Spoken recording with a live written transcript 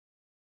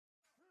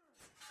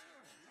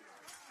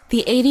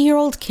The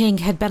 80-year-old king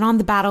had been on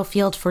the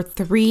battlefield for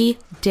 3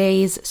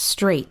 days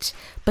straight,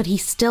 but he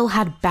still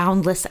had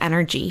boundless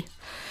energy.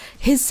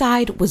 His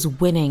side was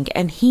winning,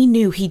 and he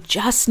knew he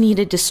just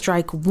needed to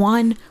strike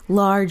one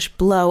large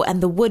blow,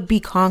 and the would-be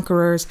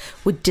conquerors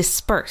would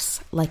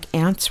disperse like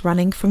ants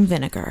running from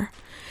vinegar.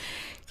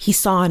 He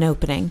saw an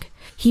opening.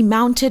 He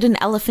mounted an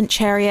elephant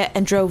chariot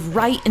and drove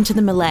right into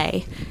the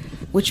melee,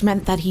 which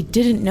meant that he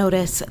didn't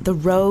notice the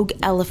rogue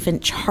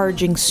elephant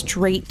charging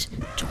straight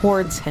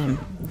towards him.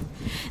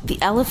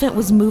 The elephant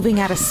was moving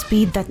at a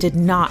speed that did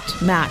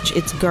not match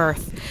its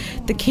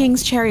girth. The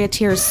king's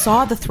charioteers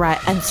saw the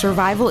threat, and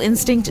survival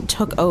instinct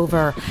took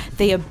over.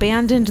 They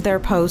abandoned their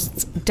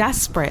posts,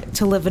 desperate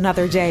to live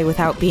another day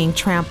without being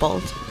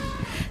trampled.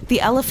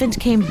 The elephant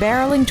came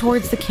barreling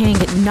towards the king,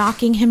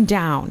 knocking him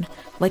down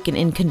like an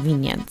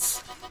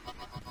inconvenience.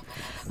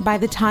 By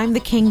the time the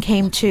king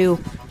came to,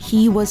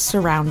 he was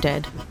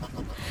surrounded.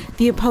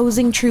 The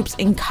opposing troops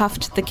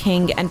encuffed the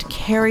king and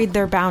carried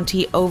their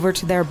bounty over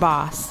to their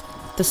boss,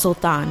 the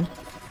Sultan.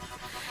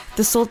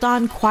 The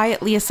Sultan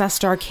quietly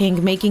assessed our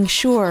king, making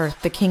sure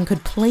the king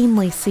could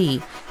plainly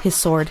see his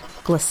sword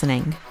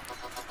glistening.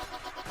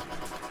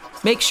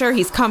 "Make sure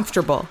he's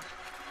comfortable.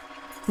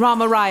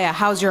 Rama Raya,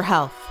 how's your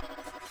health?"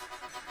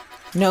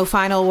 "No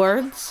final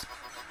words?"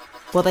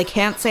 "Well, they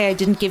can't say I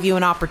didn't give you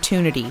an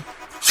opportunity."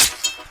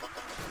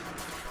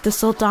 The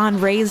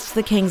Sultan raised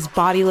the king's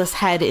bodiless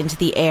head into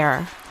the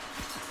air.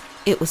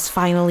 It was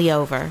finally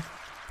over.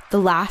 The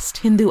last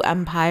Hindu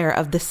empire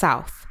of the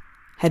south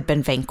had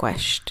been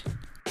vanquished.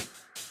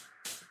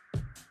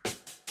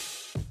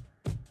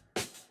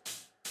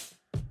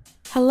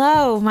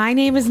 Hello, my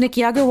name is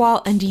Nikki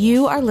Agarwal, and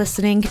you are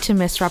listening to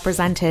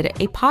Misrepresented,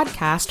 a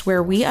podcast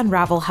where we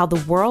unravel how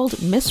the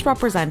world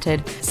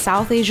misrepresented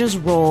South Asia's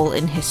role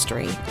in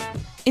history.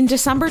 In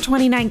December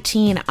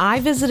 2019, I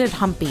visited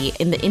Hampi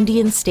in the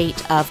Indian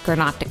state of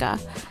Karnataka.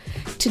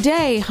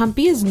 Today,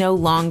 Hampi is no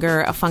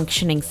longer a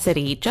functioning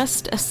city,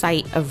 just a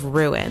site of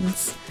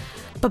ruins.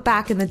 But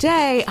back in the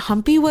day,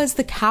 Hampi was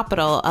the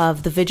capital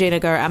of the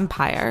Vijayanagar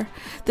Empire.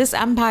 This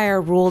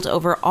empire ruled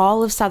over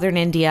all of southern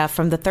India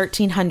from the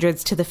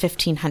 1300s to the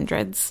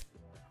 1500s.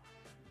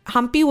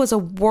 Hampi was a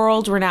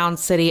world-renowned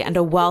city and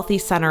a wealthy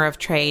center of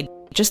trade.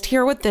 Just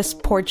hear what this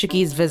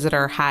Portuguese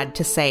visitor had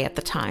to say at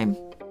the time.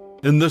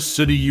 "In this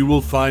city you will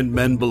find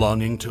men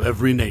belonging to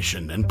every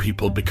nation and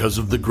people because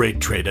of the great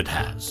trade it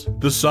has.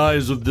 The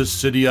size of this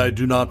city I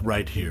do not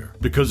write here,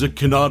 because it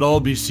cannot all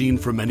be seen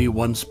from any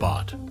one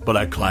spot. But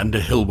I climbed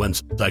a hill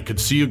whence I could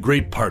see a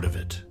great part of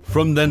it.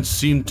 From thence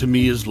seemed to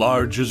me as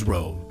large as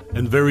Rome,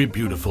 and very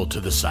beautiful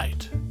to the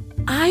sight."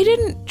 I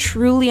didn't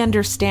truly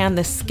understand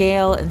the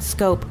scale and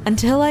scope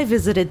until I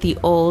visited the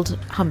old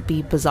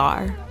Hampi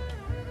Bazaar.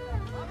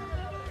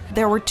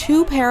 There were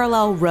 2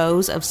 parallel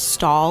rows of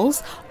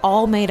stalls,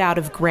 all made out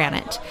of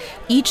granite.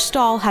 Each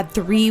stall had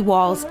 3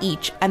 walls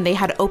each, and they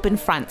had open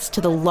fronts to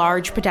the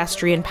large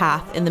pedestrian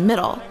path in the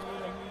middle.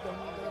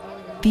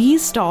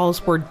 These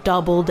stalls were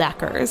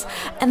double-deckers,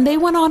 and they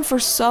went on for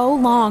so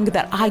long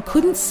that I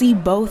couldn't see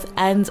both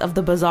ends of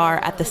the bazaar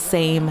at the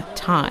same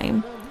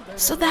time.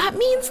 So that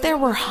means there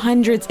were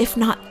hundreds, if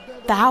not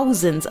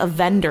thousands, of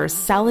vendors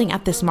selling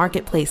at this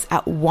marketplace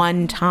at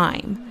one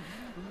time.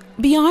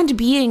 Beyond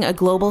being a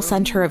global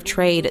center of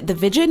trade, the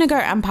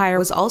Vijayanagar Empire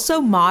was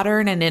also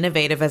modern and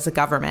innovative as a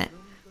government.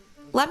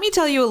 Let me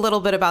tell you a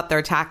little bit about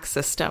their tax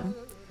system.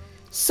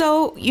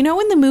 So,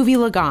 in the movie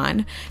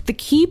Lagan, the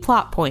key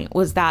plot point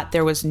was that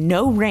there was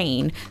no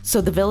rain,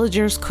 so the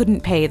villagers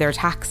couldn't pay their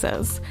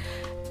taxes.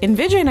 In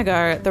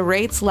Vijayanagar, the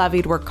rates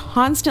levied were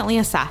constantly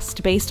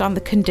assessed based on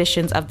the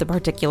conditions of the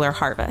particular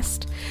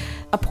harvest.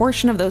 A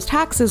portion of those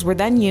taxes were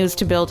then used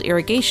to build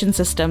irrigation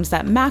systems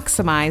that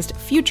maximized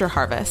future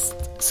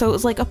harvests, so it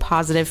was like a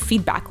positive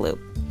feedback loop.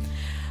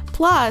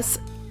 Plus,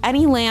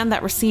 any land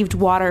that received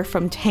water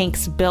from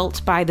tanks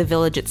built by the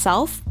village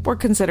itself were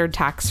considered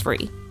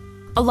tax-free.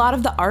 A lot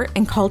of the art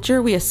and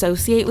culture we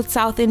associate with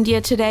South India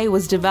today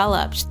was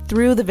developed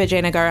through the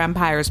Vijayanagar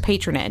Empire's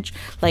patronage,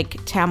 like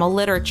Tamil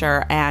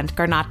literature and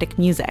Carnatic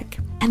music.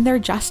 And their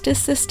justice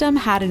system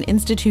had an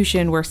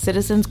institution where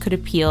citizens could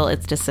appeal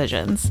its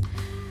decisions.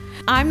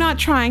 I'm not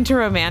trying to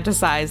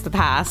romanticize the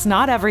past.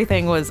 Not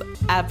everything was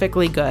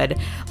epically good.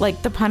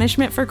 Like, the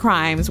punishment for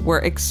crimes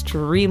were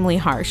extremely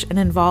harsh and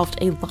involved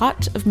a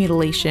lot of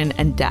mutilation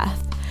and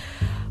death.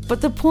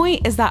 But the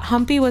point is that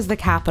Hampi was the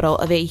capital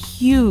of a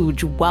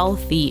huge,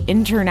 wealthy,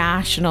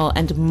 international,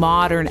 and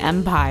modern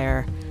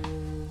empire.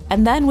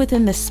 And then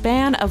within the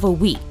span of a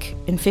week,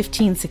 in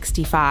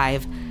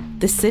 1565,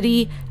 the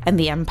city and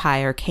the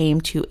empire came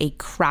to a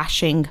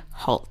crashing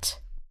halt.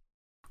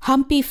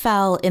 Hampi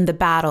fell in the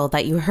battle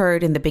that you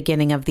heard in the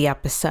beginning of the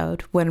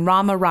episode, when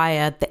Rama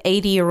Raya, the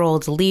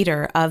 80-year-old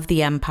leader of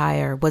the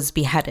empire, was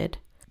beheaded.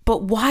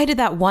 But why did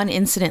that one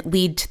incident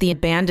lead to the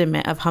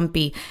abandonment of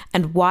Hampi,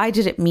 and why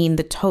did it mean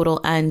the total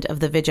end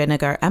of the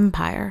Vijayanagar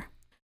Empire?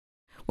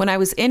 When I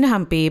was in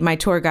Hampi, my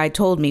tour guide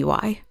told me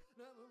why.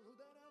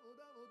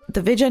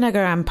 The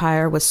Vijayanagar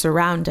Empire was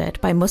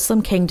surrounded by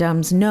Muslim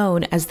kingdoms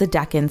known as the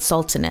Deccan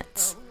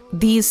Sultanates.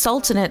 These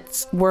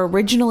sultanates were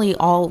originally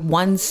all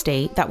one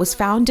state that was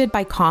founded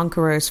by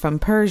conquerors from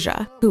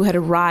Persia who had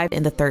arrived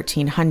in the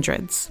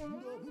 1300s.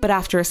 But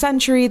after a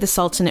century, the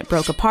sultanate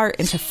broke apart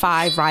into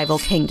 5 rival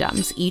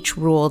kingdoms, each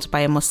ruled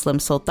by a Muslim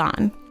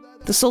sultan.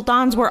 The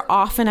sultans were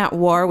often at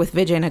war with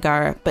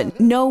Vijayanagar, but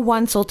no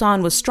one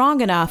sultan was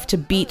strong enough to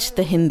beat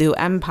the Hindu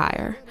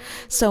Empire.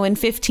 So in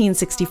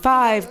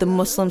 1565, the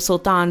Muslim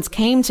sultans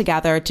came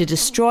together to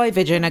destroy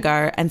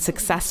Vijayanagar and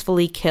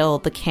successfully kill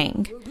the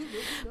king.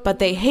 But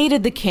they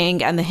hated the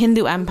king and the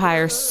Hindu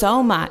Empire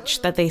so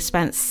much that they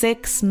spent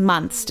 6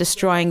 months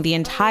destroying the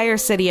entire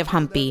city of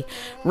Hampi,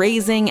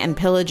 razing and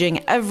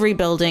pillaging every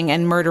building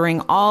and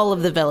murdering all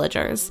of the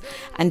villagers.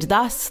 And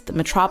thus, the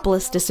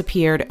metropolis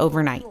disappeared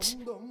overnight.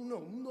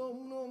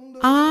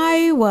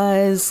 I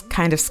was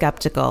kind of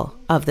skeptical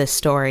of this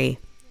story.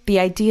 The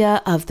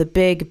idea of the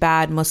big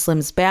bad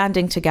Muslims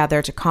banding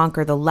together to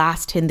conquer the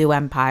last Hindu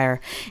empire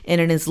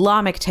in an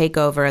Islamic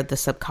takeover of the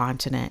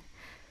subcontinent.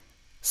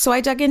 So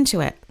I dug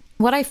into it.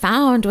 What I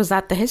found was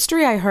that the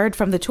history I heard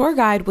from the tour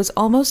guide was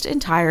almost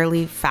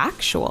entirely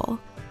factual,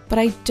 but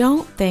I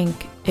don't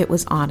think it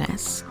was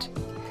honest.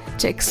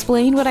 To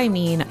explain what I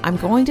mean, I'm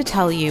going to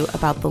tell you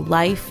about the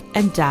life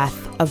and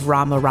death of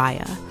Rama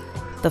Raya,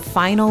 the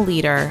final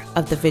leader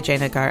of the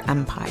Vijayanagar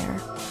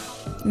Empire.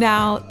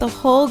 Now, the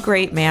whole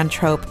great man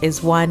trope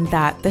is one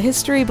that the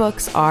history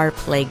books are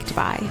plagued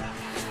by.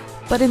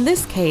 But in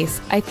this case,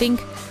 I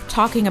think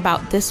talking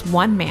about this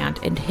one man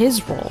and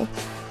his role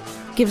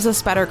gives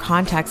us better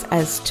context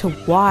as to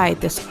why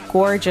this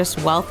gorgeous,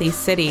 wealthy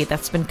city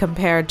that's been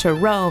compared to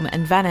Rome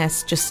and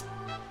Venice just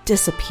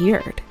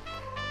disappeared.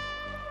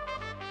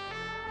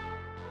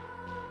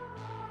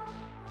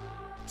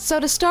 So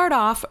to start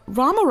off,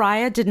 Rama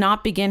Raya did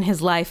not begin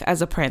his life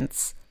as a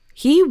prince.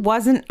 He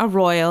wasn't a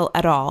royal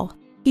at all.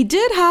 He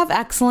did have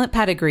excellent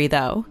pedigree,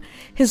 though.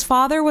 His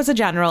father was a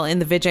general in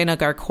the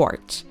Vijayanagar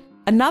court.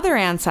 Another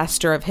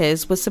ancestor of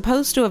his was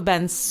supposed to have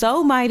been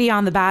so mighty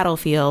on the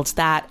battlefield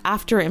that,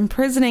 after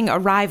imprisoning a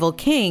rival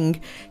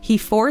king, he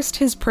forced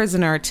his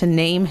prisoner to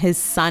name his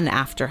son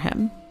after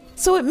him.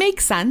 So it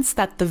makes sense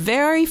that the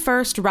very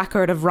first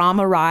record of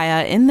Rama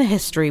Raya in the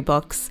history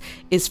books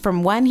is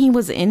from when he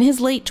was in his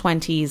late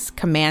 20s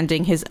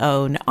commanding his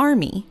own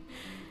army.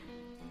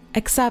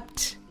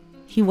 Except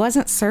he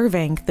wasn't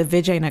serving the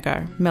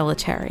Vijayanagar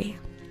military.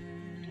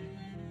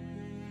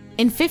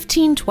 In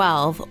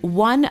 1512,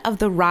 one of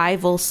the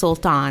rival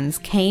sultans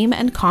came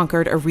and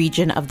conquered a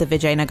region of the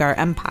Vijayanagar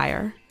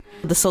Empire.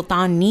 The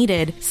sultan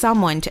needed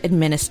someone to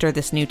administer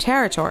this new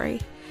territory.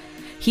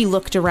 He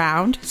looked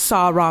around,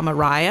 saw Rama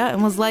Raya,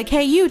 and was like,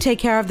 hey, you take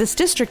care of this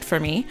district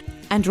for me.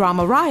 And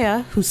Rama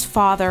Raya, whose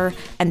father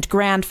and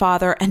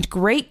grandfather and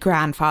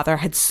great-grandfather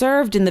had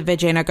served in the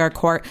Vijayanagar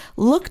court,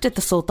 looked at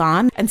the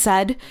sultan and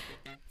said,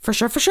 for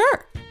sure, for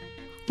sure.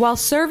 While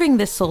serving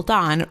this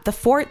sultan, the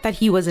fort that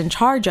he was in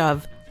charge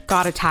of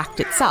got attacked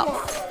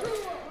itself.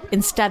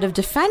 Instead of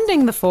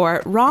defending the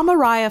fort, Rama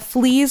Raya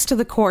flees to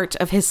the court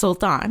of his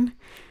sultan.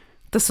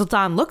 The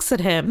sultan looks at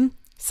him,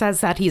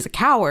 says that he's a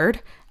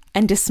coward,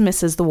 and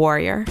dismisses the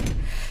warrior.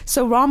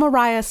 So Rama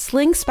Raya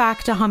slinks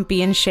back to Hampi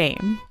in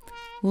shame.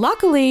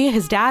 Luckily,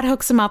 his dad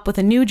hooks him up with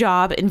a new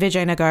job in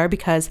Vijayanagar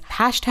because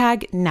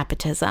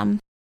 #nepotism.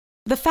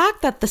 The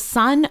fact that the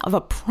son of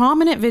a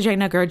prominent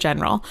Vijayanagar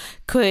general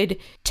could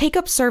take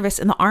up service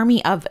in the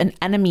army of an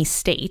enemy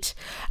state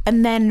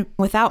and then,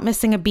 without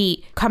missing a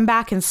beat, come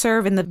back and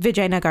serve in the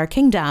Vijayanagar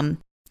kingdom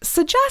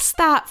suggests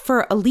that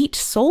for elite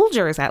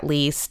soldiers, at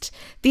least,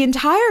 the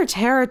entire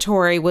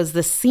territory was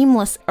the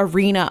seamless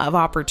arena of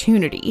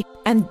opportunity,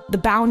 and the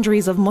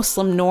boundaries of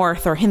Muslim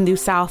North or Hindu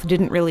South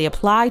didn't really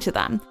apply to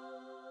them.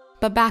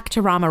 But back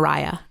to Rama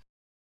Raya.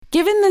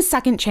 Given this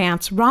second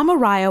chance, Rama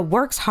Raya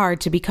works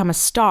hard to become a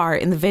star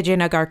in the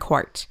Vijayanagar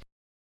court.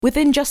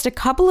 Within just a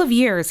couple of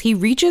years, he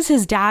reaches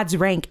his dad's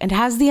rank and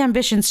has the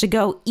ambitions to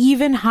go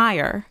even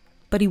higher,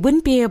 but he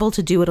wouldn't be able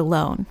to do it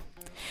alone.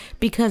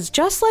 Because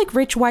just like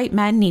rich white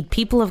men need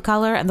people of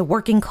color and the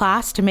working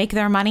class to make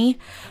their money,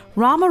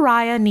 Rama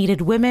Raya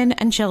needed women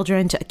and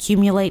children to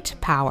accumulate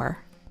power.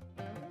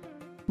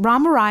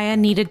 Rama Raya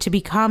needed to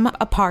become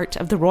a part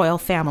of the royal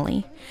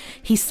family.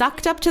 He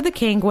sucked up to the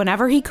king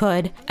whenever he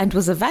could and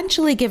was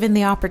eventually given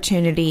the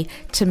opportunity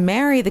to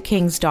marry the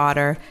king's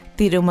daughter,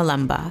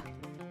 Thirumalamba.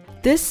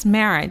 This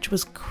marriage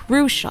was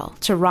crucial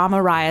to Rama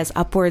Raya's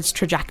upwards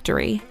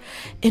trajectory.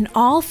 In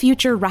all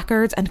future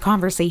records and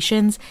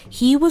conversations,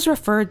 he was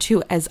referred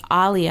to as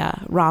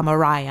Aliya Rama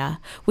Raya,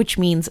 which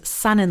means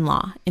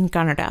son-in-law in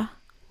Kannada.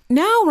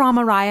 Now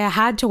Rama Raya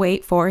had to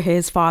wait for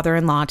his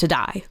father-in-law to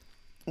die,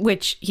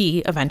 which he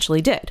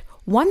eventually did.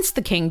 Once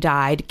the king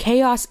died,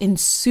 chaos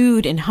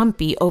ensued in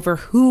Hampi over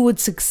who would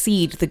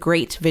succeed the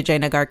great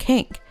Vijayanagar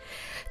king.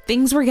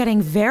 Things were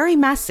getting very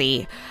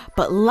messy,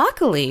 but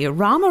luckily,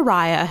 Rama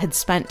Raya had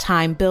spent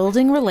time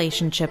building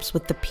relationships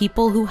with the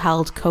people who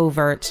held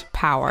covert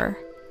power,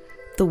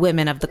 the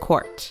women of the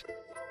court.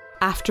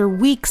 After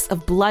weeks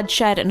of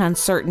bloodshed and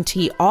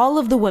uncertainty, all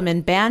of the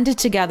women banded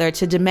together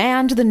to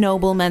demand the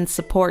noblemen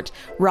support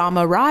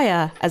Rama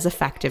Raya as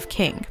effective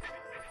king.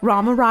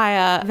 Rama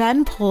Raya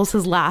then pulls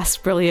his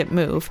last brilliant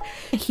move.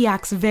 He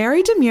acts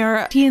very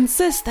demure. He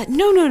insists that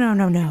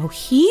no,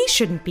 he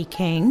shouldn't be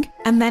king.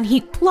 And then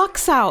he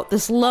plucks out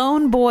this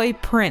lone boy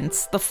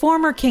prince, the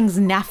former king's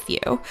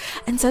nephew,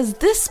 and says,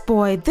 this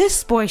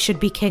boy should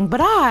be king,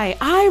 but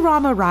I,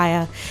 Rama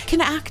Raya,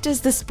 can act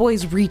as this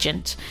boy's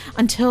regent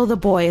until the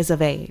boy is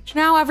of age.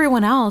 Now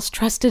everyone else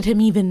trusted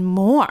him even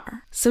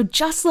more. So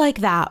just like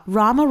that,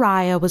 Rama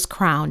Raya was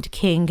crowned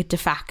king de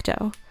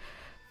facto.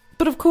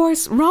 But of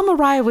course, Rama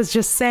Raya was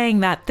just saying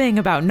that thing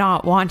about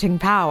not wanting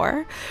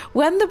power.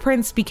 When the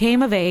prince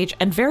became of age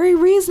and very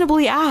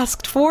reasonably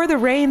asked for the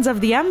reins of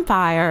the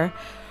empire,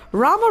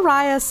 Rama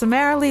Raya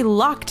summarily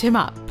locked him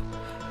up.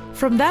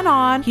 From then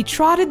on, he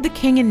trotted the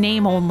king in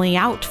name only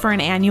out for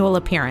an annual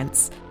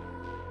appearance.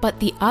 But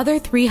the other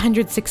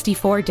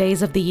 364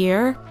 days of the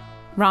year,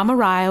 Rama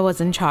Raya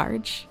was in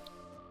charge.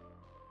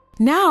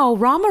 Now,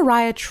 Rama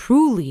Raya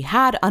truly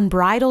had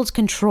unbridled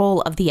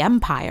control of the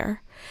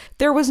empire.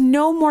 There was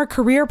no more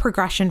career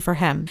progression for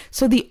him,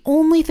 so the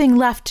only thing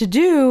left to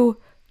do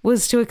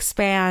was to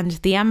expand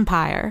the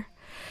empire.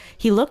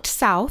 He looked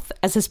south,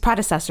 as his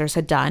predecessors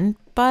had done,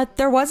 but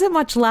there wasn't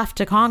much left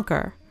to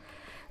conquer.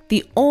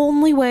 The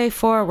only way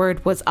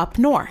forward was up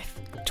north,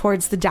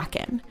 towards the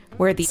Deccan,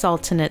 where the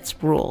sultanates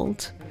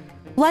ruled.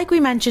 Like we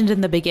mentioned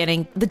in the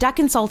beginning, the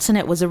Deccan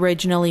Sultanate was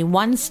originally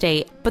one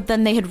state, but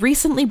then they had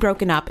recently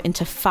broken up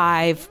into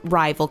 5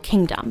 rival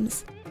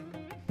kingdoms.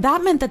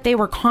 That meant that they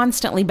were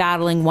constantly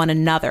battling one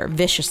another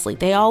viciously.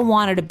 They all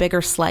wanted a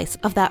bigger slice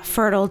of that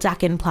fertile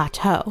Deccan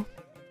plateau.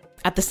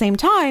 At the same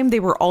time, they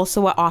were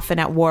also often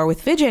at war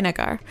with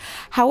Vijayanagar.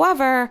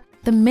 However,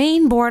 the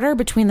main border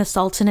between the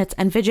sultanates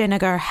and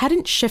Vijayanagar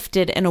hadn't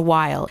shifted in a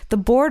while. The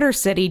border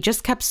city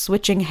just kept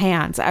switching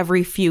hands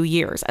every few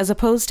years, as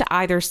opposed to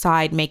either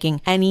side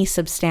making any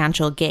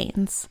substantial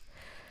gains.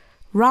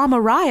 Rama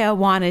Raya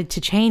wanted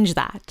to change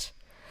that,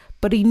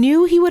 but he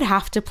knew he would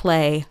have to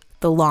play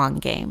the long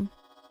game.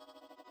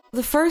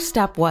 The first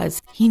step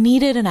was he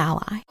needed an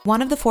ally.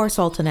 One of the 4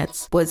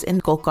 sultanates was in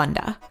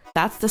Golconda.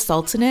 That's the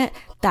sultanate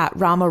that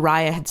Rama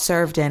Raya had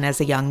served in as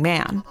a young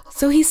man.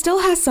 So he still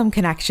has some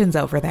connections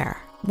over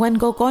there. When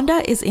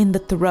Golconda is in the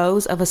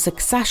throes of a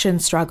succession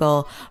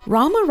struggle,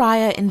 Rama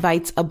Raya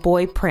invites a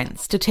boy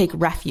prince to take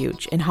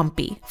refuge in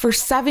Hampi. For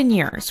 7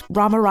 years,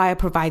 Rama Raya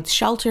provides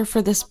shelter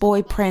for this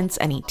boy prince,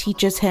 and he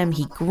teaches him,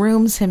 he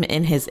grooms him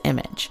in his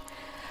image.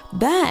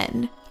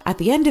 Then, at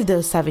the end of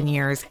those 7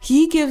 years,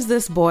 he gives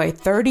this boy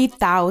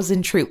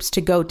 30,000 troops to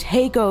go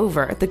take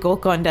over the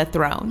Golconda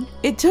throne.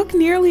 It took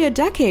nearly a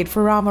decade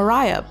for Rama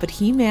Raya, but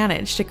he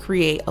managed to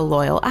create a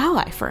loyal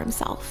ally for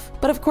himself.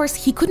 But of course,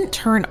 he couldn't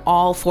turn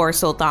all 4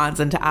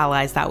 sultans into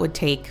allies. That would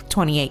take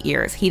 28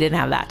 years. He didn't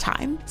have that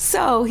time.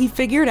 So he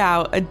figured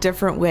out a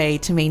different way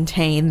to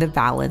maintain the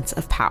balance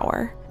of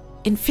power.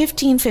 In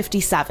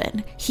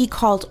 1557, he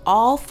called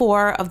all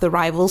 4 of the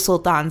rival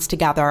sultans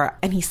together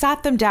and he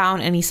sat them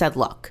down and he said,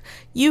 look,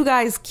 you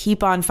guys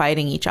keep on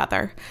fighting each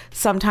other.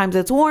 Sometimes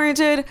it's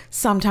warranted,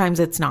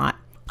 sometimes it's not.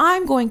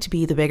 I'm going to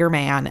be the bigger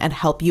man and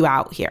help you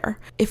out here.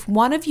 If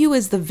one of you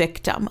is the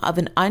victim of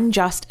an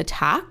unjust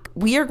attack,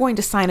 we are going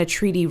to sign a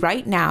treaty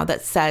right now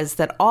that says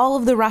that all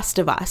of the rest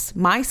of us,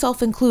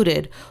 myself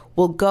included,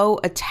 will go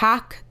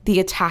attack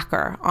the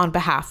attacker on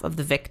behalf of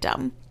the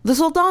victim. The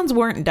sultans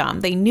weren't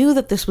dumb. They knew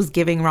that this was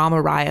giving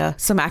Rama Raya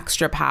some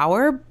extra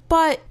power,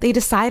 but they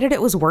decided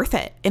it was worth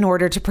it in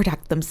order to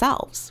protect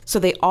themselves. So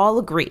they all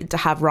agreed to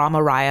have Rama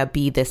Raya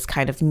be this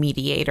kind of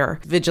mediator,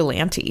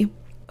 vigilante.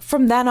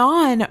 From then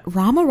on,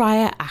 Rama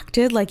Raya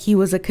acted like he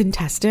was a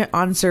contestant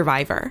on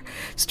Survivor,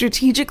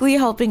 strategically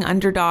helping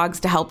underdogs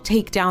to help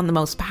take down the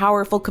most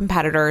powerful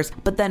competitors,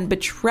 but then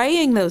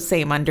betraying those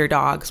same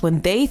underdogs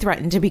when they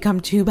threatened to become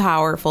too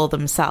powerful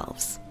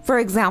themselves. For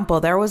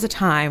example, there was a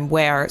time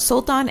where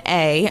Sultan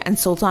A and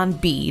Sultan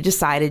B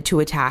decided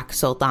to attack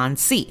Sultan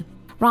C.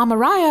 Rama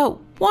Raya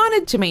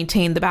wanted to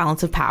maintain the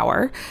balance of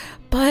power,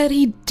 but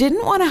he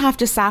didn't want to have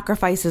to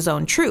sacrifice his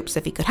own troops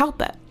if he could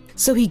help it.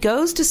 So he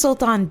goes to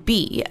Sultan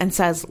B and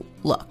says,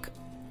 look,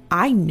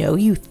 I know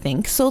you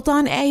think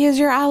Sultan A is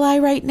your ally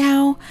right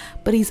now,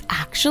 but he's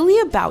actually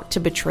about to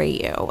betray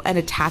you and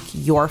attack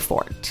your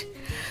fort.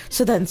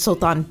 So then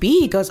Sultan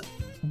B goes,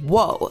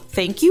 whoa,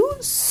 thank you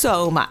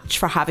so much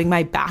for having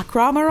my back,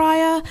 Rama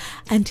Raya.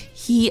 And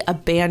he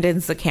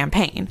abandons the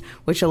campaign,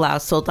 which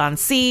allows Sultan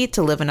C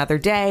to live another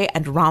day,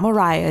 and Rama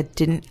Raya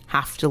didn't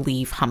have to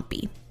leave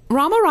Hampi.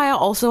 Rama Raya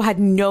also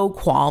had no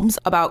qualms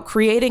about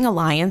creating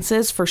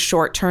alliances for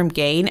short-term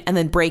gain and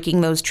then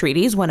breaking those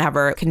treaties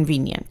whenever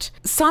convenient.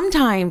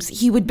 Sometimes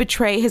he would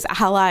betray his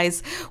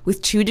allies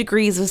with 2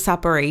 degrees of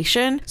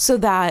separation so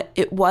that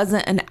it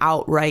wasn't an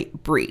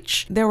outright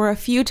breach. There were a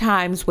few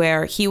times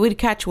where he would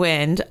catch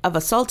wind of a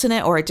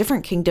sultanate or a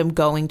different kingdom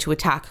going to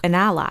attack an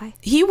ally.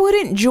 He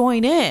wouldn't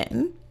join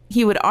in.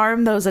 He would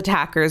arm those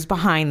attackers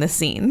behind the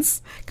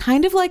scenes.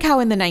 Kind of like how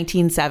in the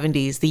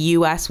 1970s, the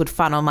US would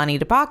funnel money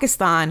to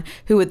Pakistan,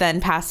 who would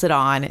then pass it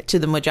on to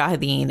the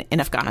Mujahideen in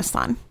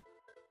Afghanistan.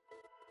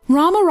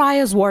 Rama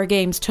Raya's war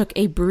games took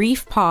a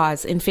brief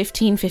pause in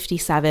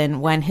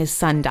 1557 when his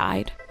son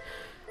died.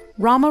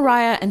 Rama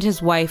Raya and his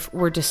wife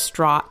were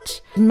distraught.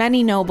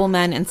 Many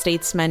noblemen and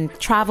statesmen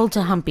traveled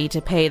to Hampi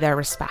to pay their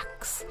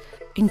respects,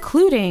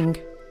 including,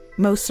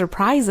 most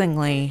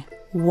surprisingly,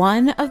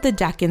 one of the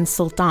Deccan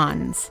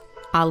sultans,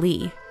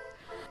 Ali.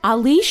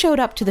 Ali showed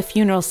up to the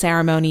funeral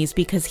ceremonies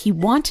because he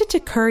wanted to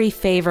curry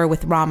favor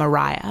with Rama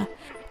Raya.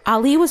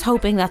 Ali was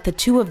hoping that the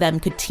two of them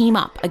could team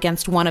up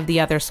against one of the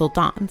other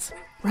sultans.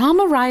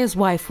 Rama Raya's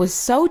wife was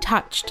so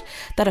touched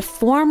that a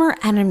former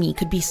enemy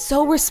could be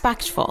so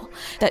respectful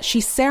that she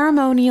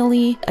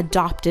ceremonially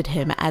adopted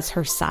him as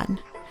her son.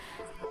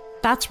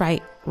 That's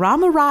right,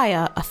 Rama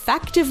Raya,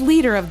 effective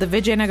leader of the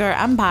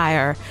Vijayanagar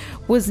Empire,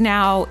 was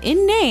now,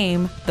 in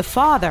name, the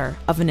father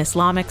of an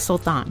Islamic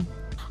sultan.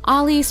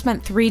 Ali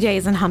spent 3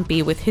 days in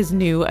Hampi with his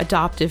new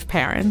adoptive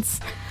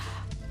parents.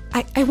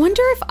 I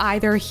wonder if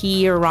either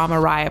he or Rama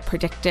Raya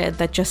predicted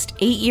that just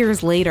 8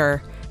 years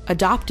later,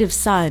 adoptive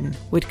son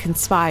would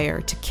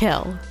conspire to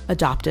kill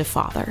adoptive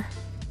father.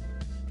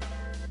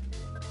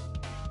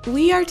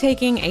 We are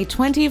taking a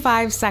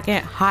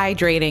 25-second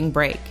hydrating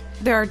break.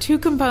 There are 2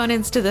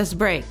 components to this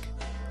break.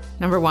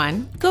 Number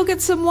 1, go get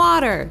some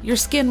water. Your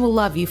skin will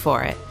love you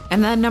for it.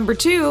 And then number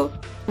 2,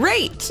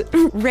 rate.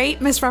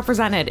 Rate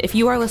Misrepresented. If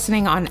you are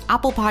listening on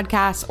Apple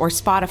Podcasts or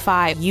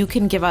Spotify, you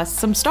can give us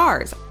some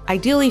stars.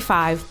 Ideally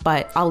 5,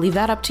 but I'll leave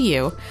that up to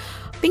you.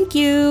 Thank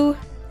you.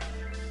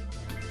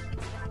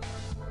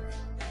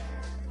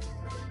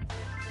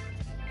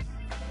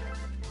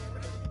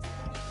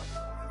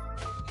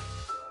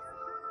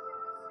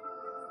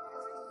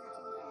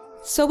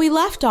 So we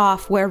left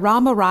off where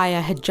Rama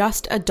Raya had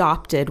just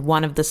adopted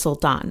one of the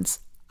sultans,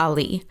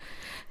 Ali.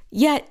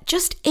 Yet,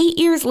 just 8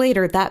 years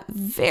later, that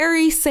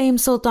very same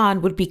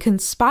sultan would be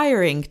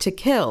conspiring to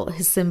kill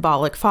his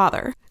symbolic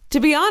father. To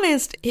be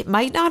honest, it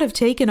might not have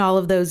taken all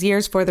of those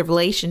years for the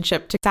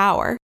relationship to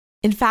sour.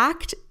 In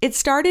fact, it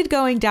started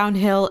going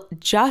downhill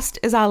just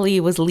as Ali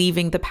was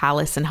leaving the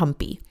palace in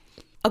Hampi.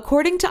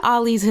 According to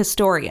Ali's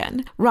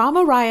historian,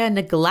 Rama Raya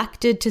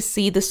neglected to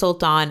see the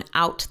sultan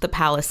out the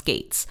palace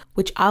gates,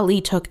 which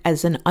Ali took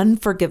as an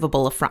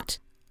unforgivable affront.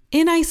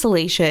 In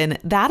isolation,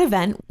 that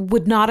event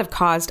would not have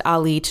caused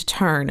Ali to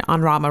turn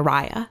on Rama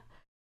Raya.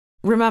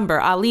 Remember,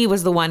 Ali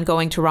was the one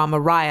going to Rama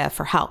Raya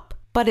for help,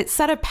 but it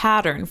set a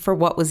pattern for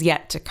what was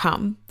yet to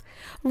come.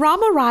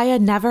 Rama Raya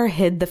never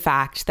hid the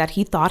fact that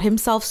he thought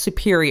himself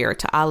superior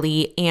to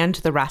Ali and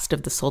the rest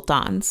of the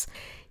sultans.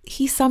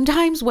 He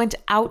sometimes went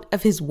out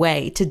of his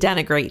way to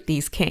denigrate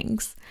these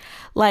kings.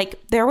 Like,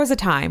 there was a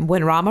time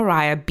when Rama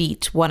Raya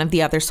beat one of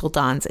the other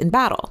sultans in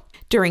battle.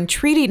 During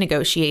treaty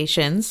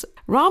negotiations,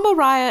 Rama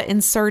Raya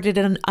inserted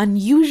an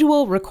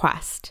unusual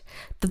request.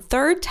 The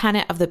third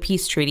tenet of the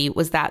peace treaty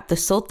was that the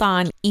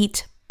sultan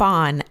eat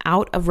ban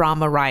out of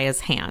Rama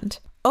Raya's hand.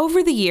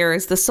 Over the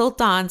years, the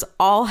sultans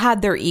all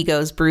had their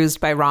egos bruised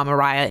by Rama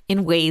Raya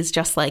in ways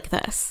just like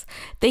this.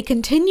 They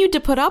continued to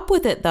put up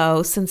with it,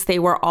 though, since they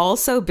were all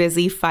so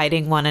busy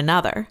fighting one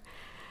another.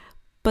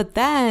 But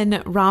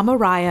then Rama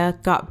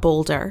Raya got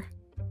bolder.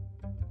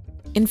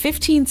 In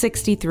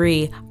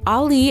 1563,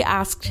 Ali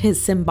asked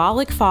his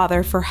symbolic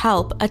father for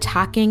help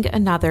attacking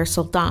another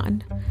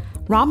sultan.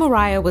 Rama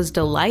Raya was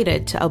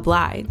delighted to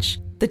oblige.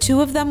 The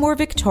two of them were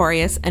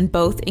victorious and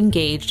both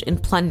engaged in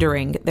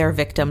plundering their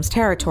victim's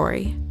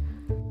territory.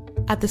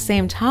 At the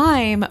same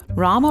time,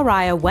 Rama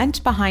Raya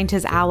went behind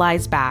his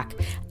allies' back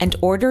and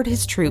ordered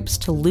his troops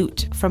to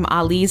loot from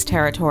Ali's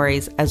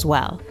territories as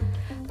well.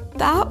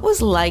 That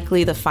was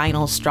likely the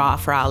final straw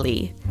for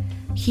Ali.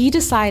 He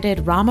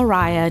decided Rama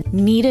Raya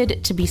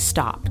needed to be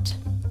stopped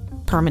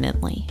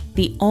permanently.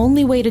 The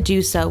only way to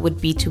do so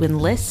would be to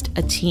enlist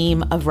a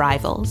team of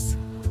rivals.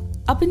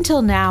 Up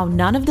until now,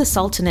 none of the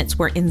sultanates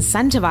were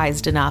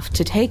incentivized enough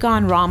to take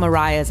on Rama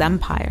Raya's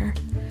empire,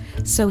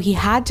 so he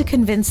had to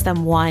convince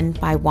them one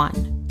by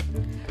one.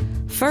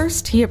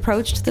 First, he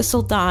approached the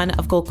Sultan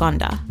of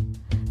Golconda.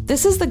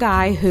 This is the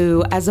guy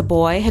who, as a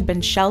boy, had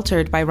been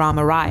sheltered by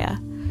Rama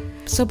Raya.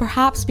 So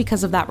perhaps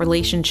because of that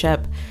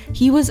relationship,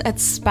 he was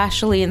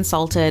especially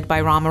insulted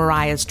by Rama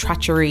Raya's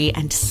treachery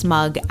and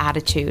smug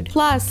attitude.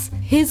 Plus,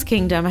 his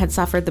kingdom had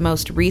suffered the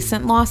most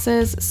recent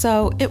losses,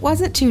 so it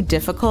wasn't too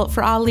difficult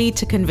for Ali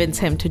to convince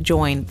him to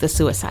join the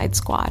Suicide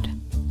Squad.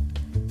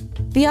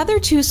 The other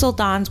two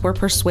sultans were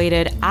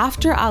persuaded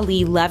after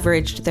Ali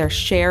leveraged their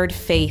shared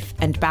faith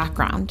and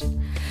background.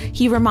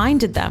 He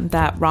reminded them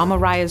that Rama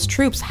Raya's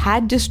troops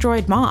had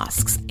destroyed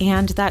mosques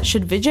and that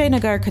should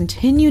Vijayanagar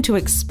continue to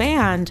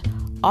expand,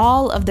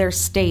 all of their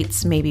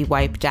states may be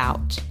wiped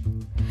out.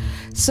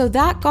 So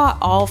that got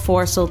all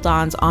four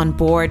sultans on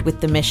board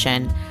with the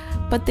mission,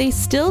 but they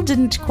still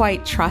didn't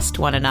quite trust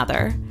one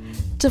another.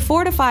 To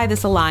fortify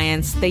this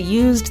alliance, they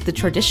used the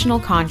traditional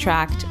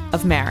contract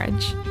of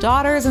marriage.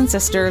 Daughters and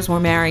sisters were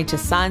married to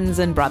sons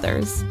and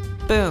brothers.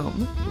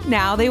 Boom.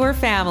 Now they were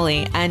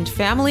family, and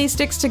family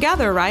sticks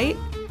together, right?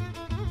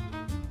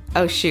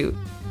 Oh shoot.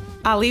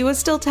 Ali was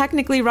still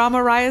technically Rama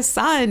Raya's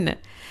son,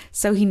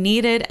 so he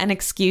needed an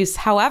excuse,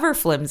 however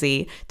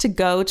flimsy, to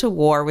go to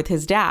war with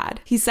his dad.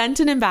 He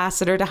sent an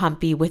ambassador to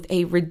Hampi with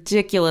a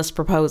ridiculous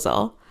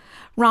proposal.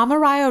 Rama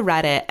Raya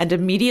read it and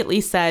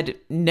immediately said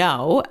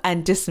no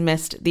and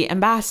dismissed the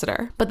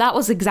ambassador. But that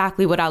was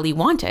exactly what Ali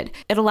wanted.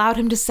 It allowed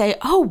him to say,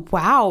 oh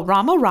wow,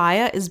 Rama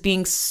Raya is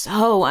being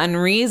so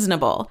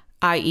unreasonable,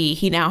 i.e.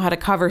 he now had a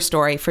cover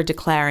story for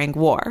declaring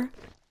war.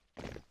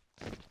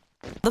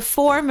 The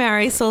four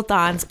Mary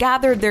Sultans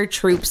gathered their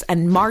troops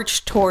and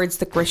marched towards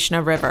the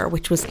Krishna River,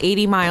 which was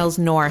 80 miles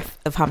north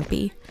of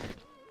Hampi.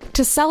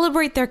 To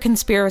celebrate their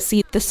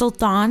conspiracy, the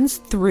sultans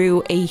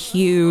threw a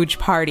huge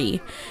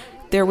party.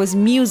 There was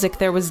music,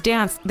 there was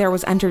dance, there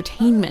was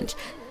entertainment.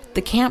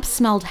 The camp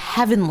smelled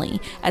heavenly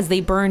as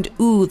they burned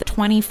oud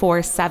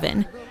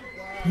 24/7.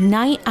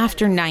 Night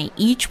after night,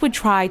 each would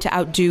try to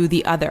outdo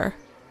the other.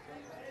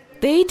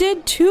 They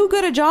did too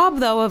good a job,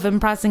 though, of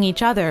impressing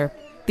each other.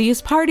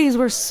 These parties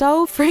were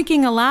so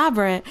freaking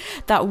elaborate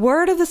that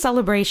word of the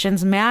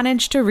celebrations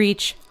managed to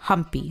reach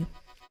Hampi.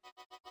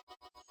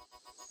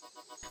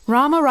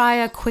 Rama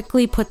Raya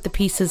quickly put the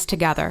pieces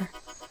together.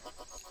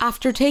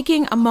 After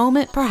taking a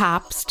moment,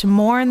 perhaps, to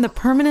mourn the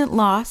permanent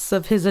loss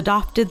of his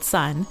adopted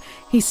son,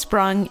 he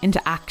sprung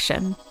into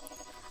action.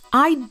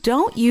 I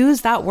don't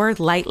use that word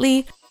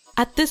lightly.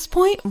 At this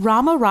point,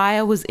 Rama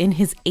Raya was in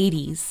his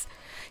 80s.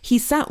 He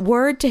sent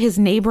word to his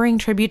neighboring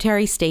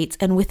tributary states,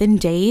 and within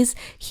days,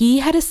 he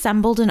had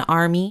assembled an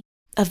army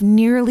of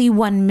nearly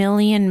 1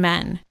 million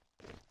men.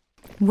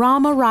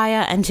 Rama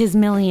Raya and his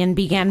million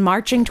began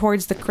marching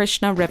towards the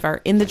Krishna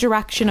River in the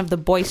direction of the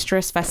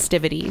boisterous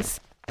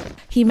festivities.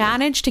 He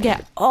managed to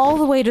get all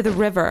the way to the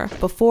river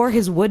before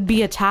his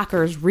would-be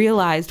attackers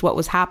realized what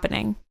was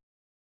happening.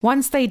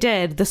 Once they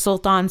did, the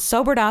Sultan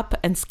sobered up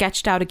and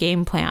sketched out a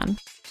game plan.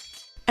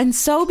 And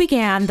so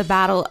began the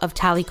Battle of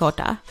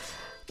Talikota.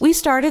 We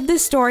started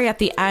this story at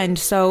the end,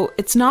 so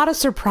it's not a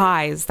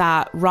surprise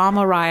that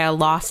Rama Raya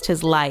lost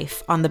his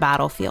life on the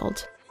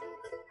battlefield.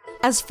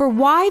 As for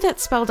why that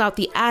spelled out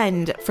the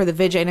end for the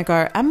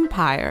Vijayanagar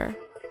Empire,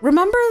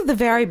 remember the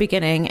very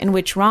beginning in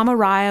which Rama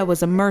Raya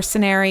was a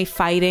mercenary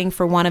fighting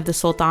for one of the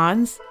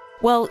sultans?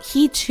 Well,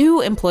 he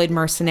too employed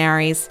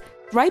mercenaries.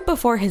 Right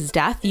before his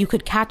death, you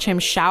could catch him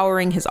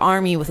showering his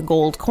army with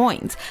gold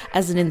coins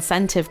as an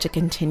incentive to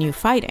continue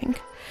fighting.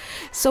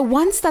 So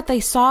once that they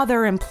saw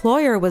their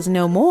employer was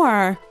no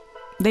more,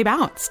 they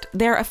bounced.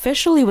 There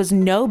officially was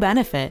no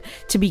benefit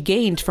to be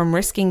gained from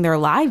risking their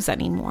lives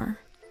anymore.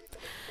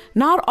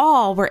 Not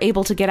all were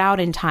able to get out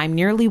in time.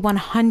 Nearly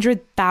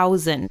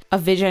 100,000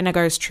 of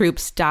Vijayanagar's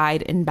troops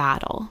died in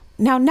battle.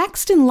 Now,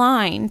 next in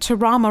line to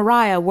Rama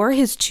Raya were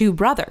his two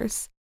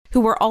brothers, who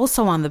were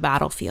also on the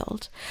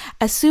battlefield.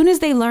 As soon as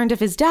they learned of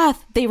his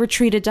death, they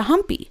retreated to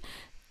Hampi,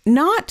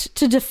 not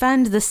to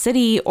defend the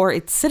city or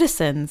its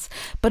citizens,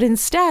 but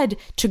instead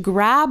to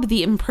grab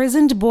the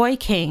imprisoned boy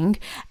king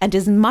and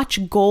as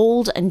much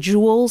gold and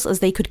jewels as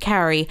they could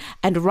carry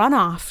and run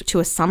off to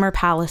a summer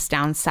palace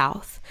down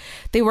south.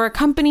 They were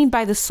accompanied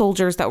by the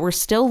soldiers that were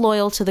still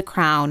loyal to the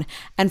crown,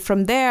 and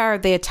from there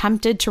they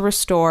attempted to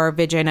restore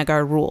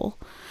Vijayanagar rule.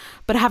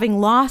 But having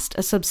lost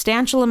a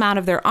substantial amount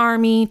of their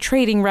army,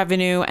 trading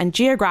revenue, and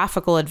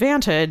geographical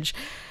advantage,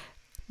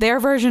 their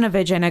version of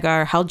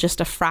Vijayanagar held just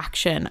a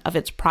fraction of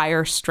its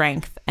prior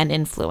strength and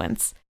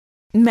influence.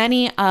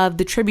 Many of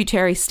the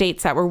tributary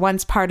states that were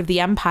once part of the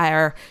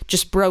empire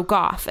just broke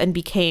off and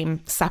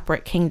became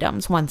separate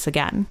kingdoms once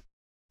again.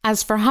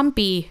 As for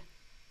Hampi,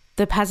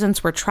 the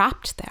peasants were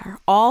trapped there.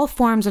 All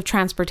forms of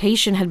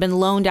transportation had been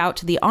loaned out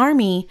to the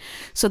army,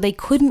 so they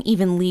couldn't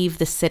even leave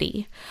the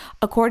city.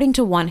 According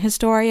to one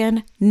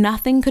historian,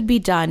 nothing could be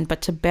done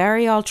but to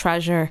bury all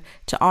treasure,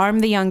 to arm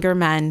the younger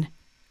men,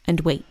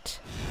 and wait.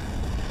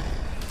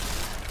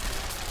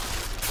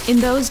 In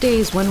those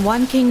days, when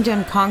one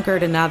kingdom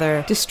conquered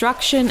another,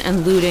 destruction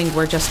and looting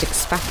were just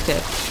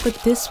expected.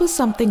 But this was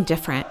something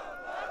different.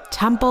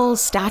 Temples,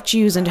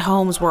 statues, and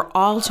homes were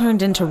all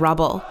turned into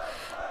rubble.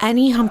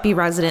 Any Hampi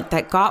resident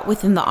that got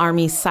within the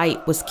army's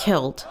sight was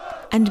killed.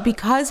 And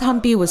because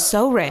Hampi was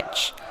so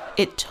rich,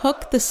 it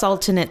took the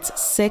sultanates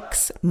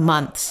 6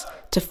 months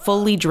to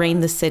fully drain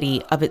the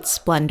city of its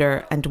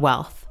splendor and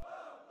wealth.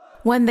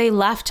 When they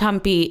left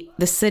Hampi,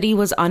 the city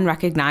was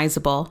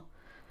unrecognizable.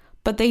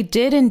 But they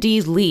did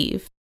indeed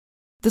leave.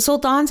 The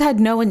sultans had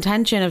no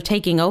intention of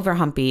taking over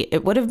Hampi.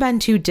 It would have been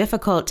too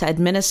difficult to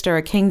administer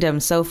a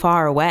kingdom so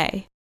far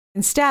away.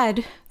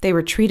 Instead, they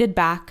retreated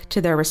back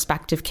to their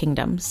respective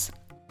kingdoms.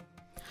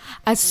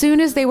 As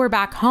soon as they were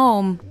back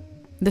home,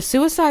 the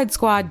Suicide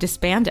Squad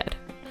disbanded.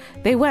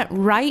 They went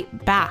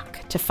right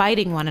back to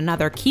fighting one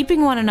another,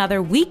 keeping one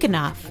another weak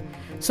enough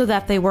so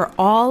that they were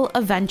all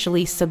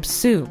eventually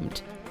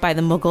subsumed by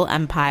the Mughal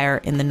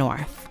Empire in the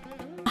north.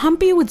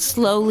 Hampi would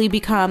slowly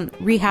become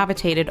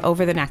rehabilitated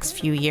over the next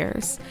few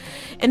years.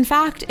 In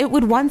fact, it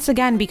would once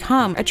again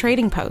become a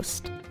trading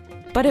post.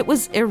 But it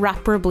was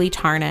irreparably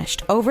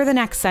tarnished. Over the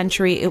next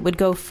century, it would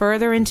go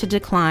further into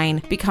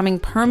decline, becoming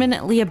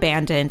permanently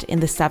abandoned in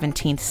the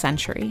 17th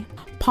century.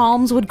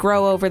 Palms would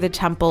grow over the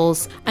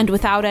temples, and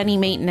without any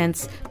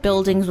maintenance,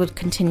 buildings would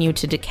continue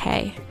to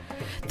decay.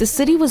 The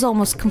city was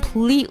almost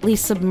completely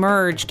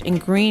submerged in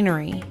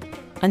greenery,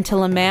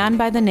 until a man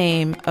by the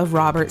name of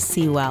Robert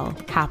Sewell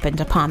happened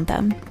upon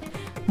them.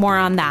 More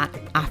on that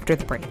after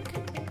the break.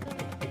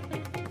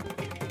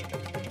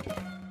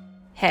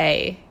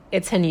 Hey,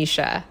 it's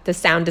Hanisha, the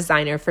sound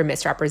designer for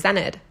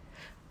Misrepresented.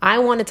 I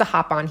wanted to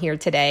hop on here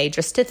today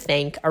just to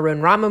thank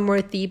Arun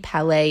Ramamurthy,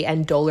 Pele,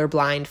 and Dollar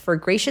Blind for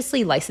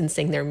graciously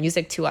licensing their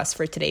music to us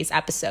for today's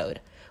episode.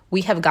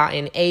 We have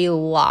gotten a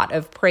lot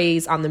of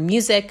praise on the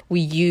music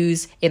we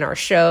use in our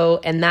show,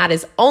 and that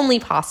is only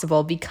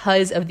possible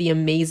because of the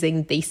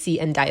amazing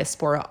Desi and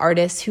Diaspora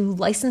artists who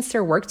license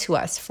their work to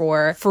us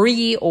for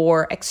free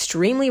or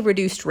extremely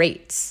reduced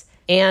rates.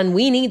 And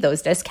we need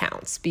those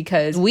discounts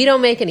because we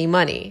don't make any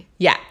money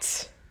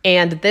yet.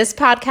 And this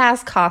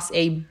podcast costs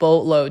a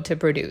boatload to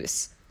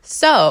produce.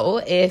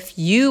 So if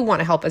you want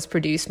to help us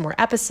produce more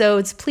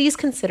episodes, please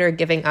consider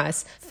giving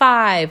us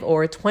 $5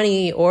 or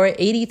 $20 or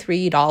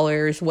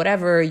 $83,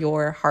 whatever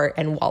your heart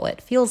and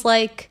wallet feels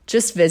like.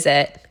 Just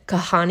visit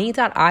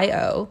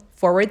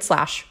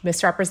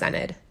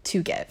kahani.io/misrepresented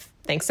to give.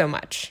 Thanks so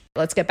much.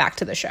 Let's get back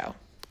to the show.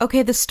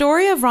 Okay, the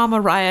story of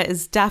Rama Raya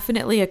is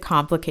definitely a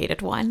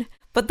complicated one.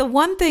 But the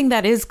one thing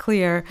that is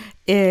clear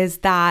is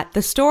that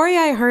the story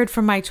I heard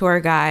from my tour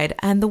guide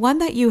and the one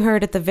that you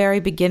heard at the very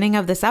beginning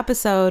of this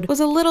episode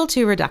was a little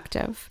too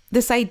reductive.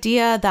 This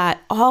idea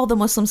that all the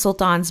Muslim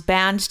sultans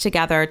band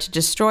together to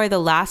destroy the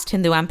last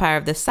Hindu empire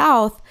of the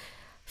South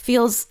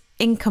feels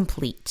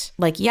incomplete.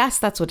 Like, yes,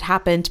 that's what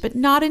happened, but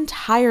not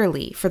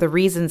entirely for the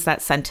reasons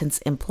that sentence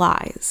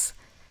implies.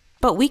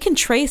 But we can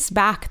trace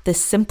back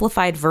this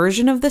simplified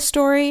version of the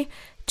story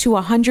to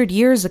 100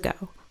 years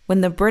ago,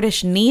 when the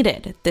British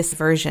needed this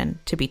version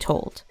to be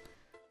told.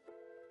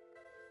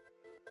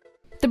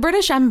 The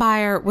British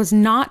Empire was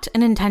not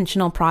an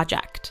intentional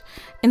project.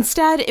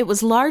 Instead, it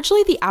was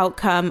largely the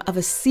outcome of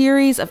a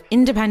series of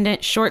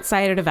independent,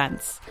 short-sighted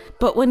events.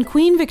 But when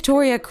Queen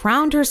Victoria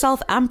crowned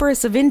herself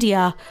Empress of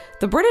India,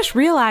 the British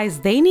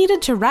realized they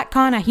needed to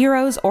retcon a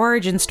hero's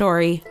origin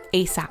story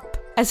ASAP.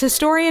 As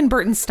historian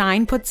Burton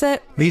Stein puts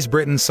it, these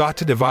Britons sought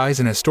to devise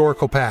an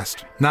historical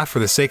past, not for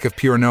the sake of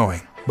pure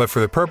knowing, but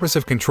for the purpose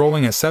of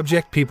controlling a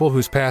subject people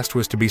whose past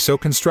was to be so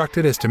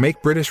constructed as to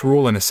make British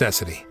rule a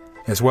necessity,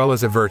 as well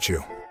as a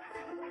virtue.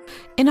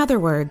 In other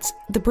words,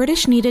 the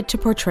British needed to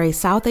portray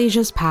South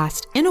Asia's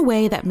past in a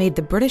way that made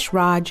the British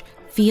Raj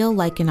feel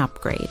like an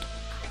upgrade.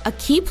 A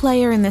key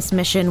player in this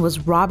mission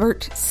was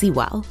Robert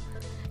Sewell.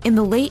 In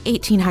the late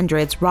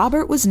 1800s,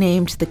 Robert was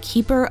named the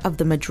keeper of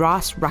the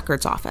Madras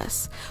Records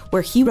Office,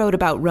 where he wrote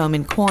about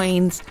Roman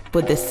coins,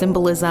 Buddhist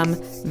symbolism,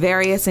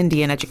 various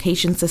Indian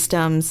education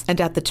systems,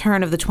 and at the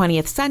turn of the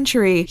 20th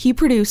century, he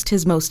produced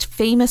his most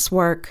famous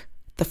work,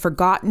 The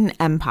Forgotten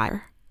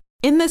Empire.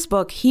 In this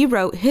book, he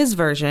wrote his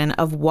version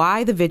of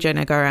why the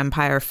Vijayanagar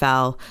Empire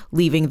fell,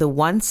 leaving the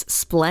once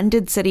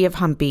splendid city of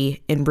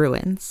Hampi in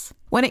ruins.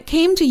 When it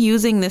came to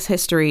using this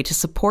history to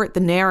support the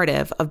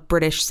narrative of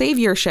British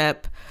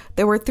saviorship,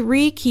 there were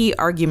three key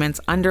arguments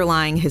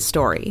underlying his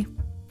story.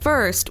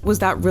 First was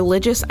that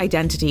religious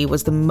identity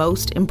was the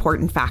most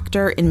important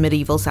factor in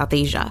medieval South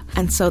Asia,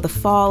 and so the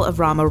fall of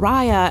Rama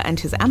Raya and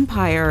his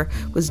empire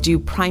was due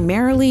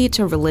primarily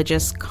to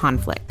religious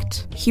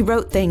conflict. He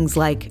wrote things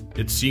like,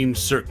 "It seems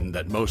certain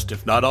that most,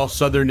 if not all,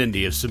 southern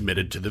India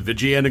submitted to the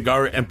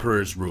Vijayanagar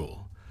emperor's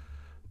rule,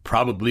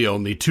 probably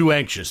only too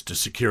anxious to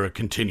secure a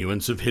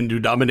continuance of Hindu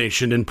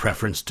domination in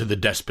preference to the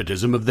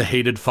despotism of the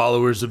hated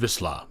followers of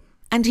Islam."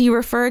 And he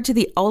referred to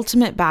the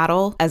ultimate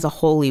battle as a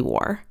holy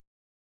war.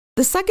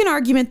 The second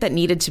argument that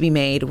needed to be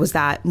made was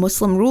that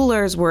Muslim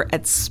rulers were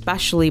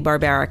especially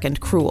barbaric and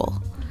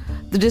cruel.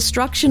 The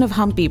destruction of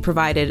Hampi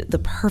provided the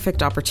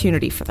perfect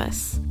opportunity for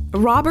this.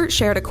 Robert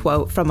shared a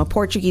quote from a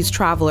Portuguese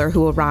traveler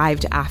who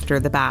arrived after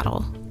the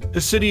battle.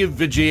 "The city of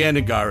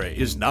Vijayanagara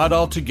is not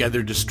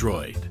altogether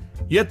destroyed,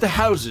 yet the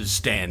houses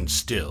stand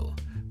still,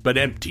 but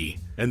empty,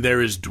 and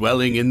there is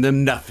dwelling in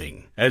them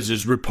nothing, as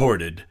is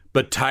reported,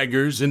 but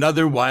tigers and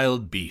other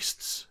wild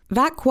beasts."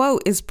 That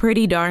quote is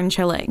pretty darn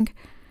chilling.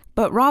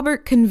 But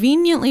Robert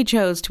conveniently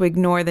chose to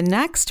ignore the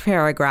next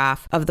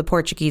paragraph of the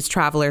Portuguese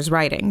traveler's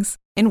writings,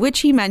 in which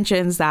he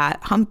mentions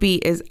that Hampi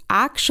is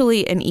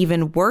actually in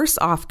even worse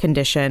off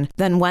condition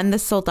than when the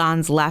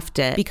sultans left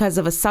it because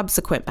of a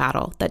subsequent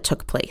battle that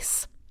took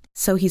place.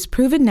 So he's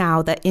proven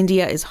now that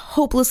India is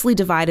hopelessly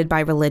divided by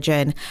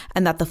religion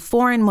and that the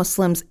foreign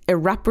Muslims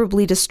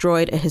irreparably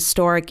destroyed a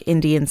historic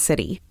Indian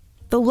city.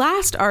 The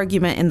last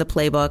argument in the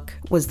playbook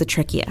was the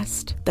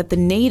trickiest, that the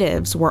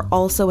natives were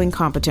also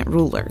incompetent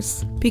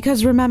rulers.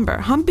 Because remember,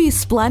 Hampi's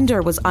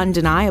splendor was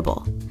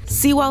undeniable.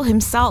 Sewell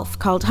himself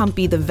called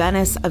Hampi the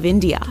Venice of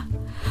India.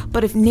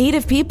 But if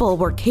native people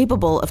were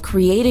capable of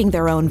creating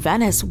their own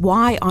Venice,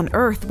 why on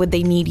earth would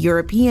they need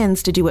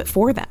Europeans to do it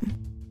for them?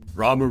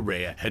 Rama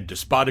Raya had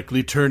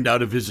despotically turned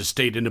out of his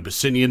estate an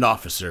Abyssinian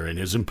officer in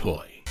his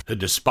employ. The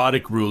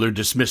despotic ruler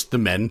dismissed the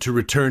men to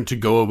return to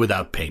Goa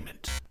without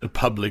payment. The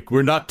public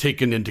were not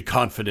taken into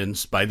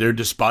confidence by their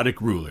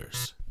despotic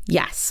rulers.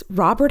 Yes,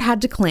 Robert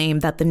had to claim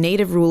that the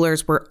native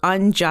rulers were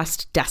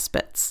unjust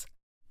despots.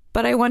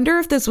 But I wonder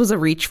if this was a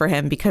reach for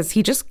him because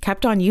he just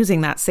kept on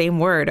using that same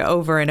word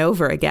over and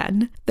over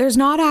again. There's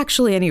not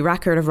actually any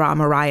record of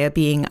Rama Raya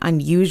being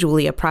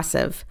unusually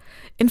oppressive.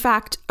 In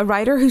fact, a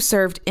writer who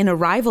served in a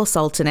rival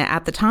sultanate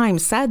at the time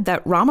said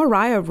that Rama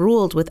Raya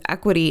ruled with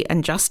equity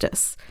and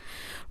justice.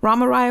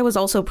 Rama Raya was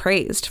also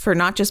praised for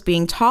not just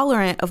being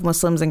tolerant of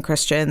Muslims and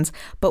Christians,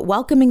 but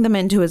welcoming them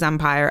into his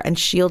empire and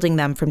shielding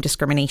them from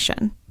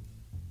discrimination.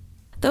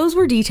 Those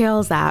were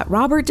details that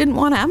Robert didn't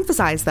want to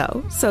emphasize,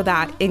 though, so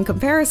that, in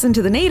comparison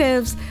to the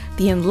natives,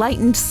 the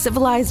enlightened,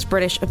 civilized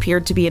British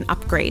appeared to be an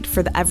upgrade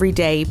for the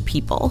everyday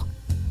people.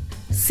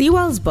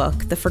 Sewell's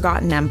book, The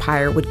Forgotten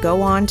Empire, would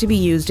go on to be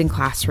used in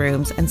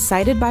classrooms and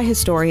cited by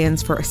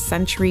historians for a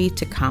century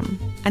to come.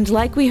 And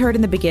like we heard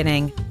in the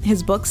beginning,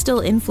 his book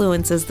still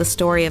influences the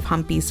story of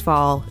Humpy's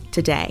fall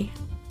today.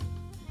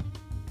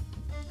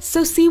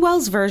 So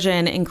Sewell's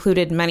version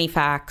included many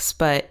facts,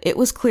 but it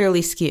was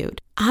clearly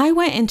skewed. I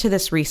went into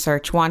this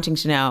research wanting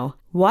to know,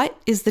 what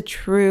is the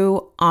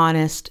true,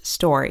 honest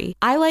story?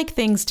 I like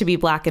things to be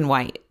black and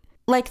white,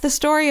 like the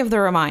story of the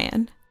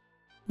Ramayana.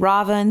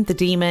 Ravan, the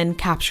demon,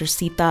 captures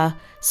Sita,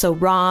 so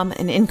Ram,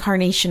 an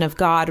incarnation of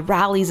God,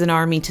 rallies an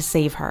army to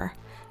save her.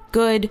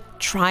 Good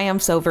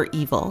triumphs over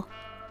evil.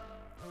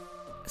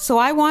 So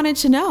I wanted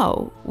to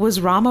know, was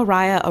Rama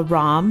Raya a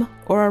Ram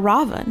or a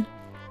Ravan?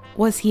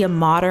 Was he a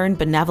modern,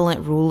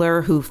 benevolent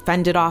ruler who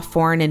fended off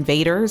foreign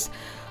invaders?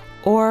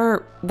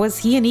 Or was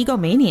he an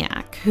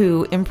egomaniac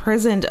who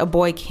imprisoned a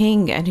boy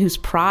king and whose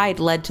pride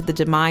led to the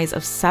demise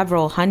of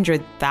several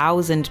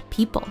 100,000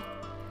 people?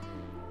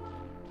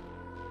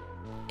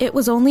 It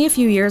was only a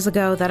few years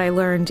ago that I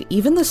learned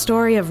even the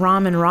story of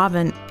Ram and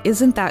Ravan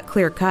isn't that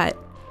clear-cut,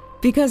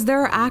 because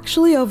there are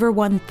actually over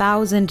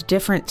 1,000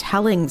 different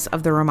tellings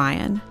of the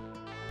Ramayana.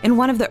 In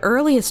one of the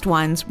earliest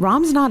ones,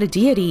 Ram's not a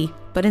deity,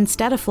 but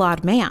instead a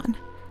flawed man.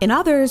 In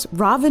others,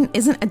 Ravan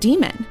isn't a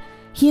demon.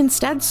 He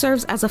instead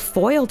serves as a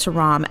foil to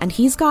Ram, and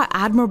he's got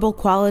admirable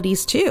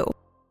qualities too.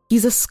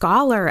 He's a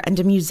scholar and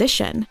a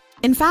musician.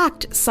 In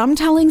fact, some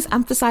tellings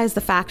emphasize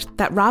the fact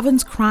that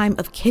Ravan's crime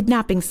of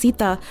kidnapping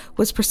Sita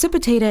was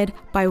precipitated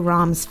by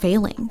Ram's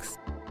failings.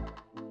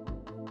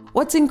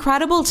 What's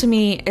incredible to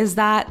me is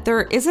that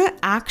there isn't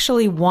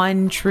actually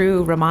one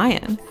true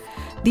Ramayana.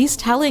 These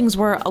tellings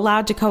were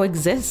allowed to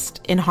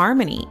coexist in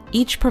harmony,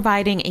 each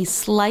providing a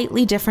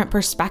slightly different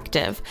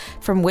perspective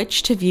from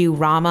which to view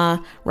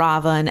Rama,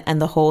 Ravan,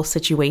 and the whole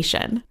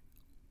situation.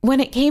 When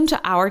it came to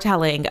our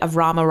telling of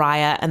Rama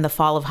Raya and the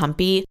fall of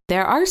Humpy,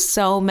 there are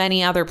so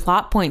many other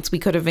plot points we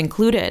could have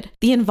included.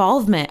 The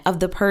involvement of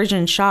the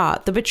Persian Shah,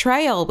 the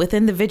betrayal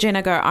within the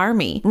Vijayanagar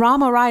army,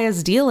 Rama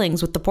Raya's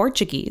dealings with the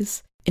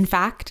Portuguese. In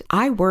fact,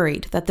 I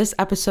worried that this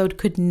episode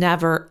could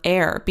never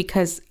air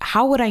because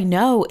how would I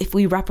know if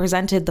we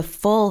represented the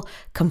full,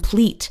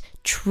 complete,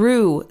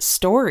 true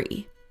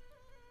story?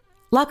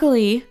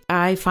 Luckily,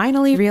 I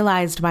finally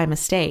realized my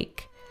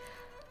mistake.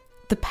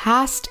 The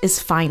past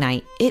is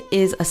finite. It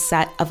is a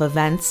set of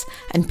events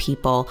and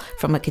people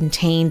from a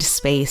contained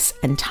space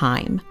and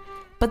time.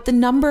 But the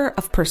number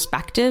of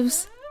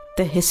perspectives,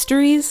 the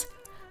histories,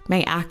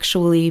 may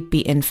actually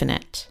be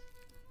infinite.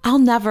 I'll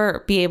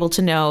never be able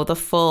to know the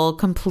full,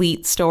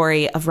 complete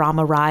story of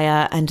Rama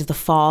Raya and the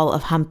fall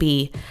of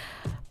Humpy,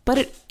 but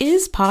it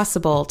is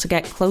possible to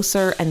get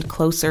closer and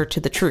closer to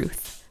the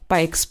truth by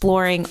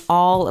exploring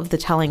all of the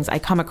tellings I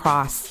come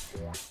across,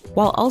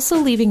 while also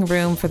leaving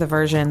room for the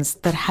versions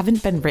that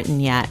haven't been written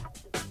yet.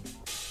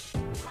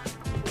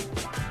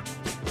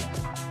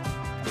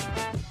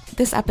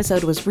 This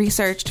episode was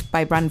researched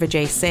by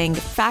Ranvijay Singh,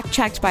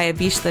 fact-checked by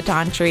Abhishek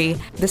Tantri.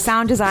 The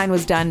sound design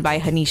was done by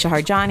Hanisha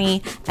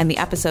Harjani, and the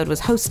episode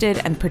was hosted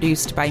and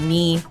produced by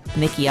me,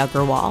 Nikki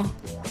Agarwal.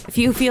 If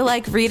you feel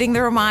like reading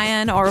the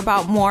Ramayana or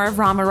about more of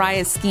Rama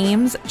Raya's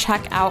schemes,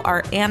 check out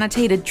our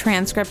annotated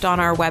transcript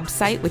on our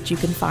website, which you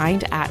can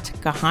find at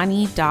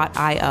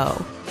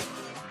kahani.io.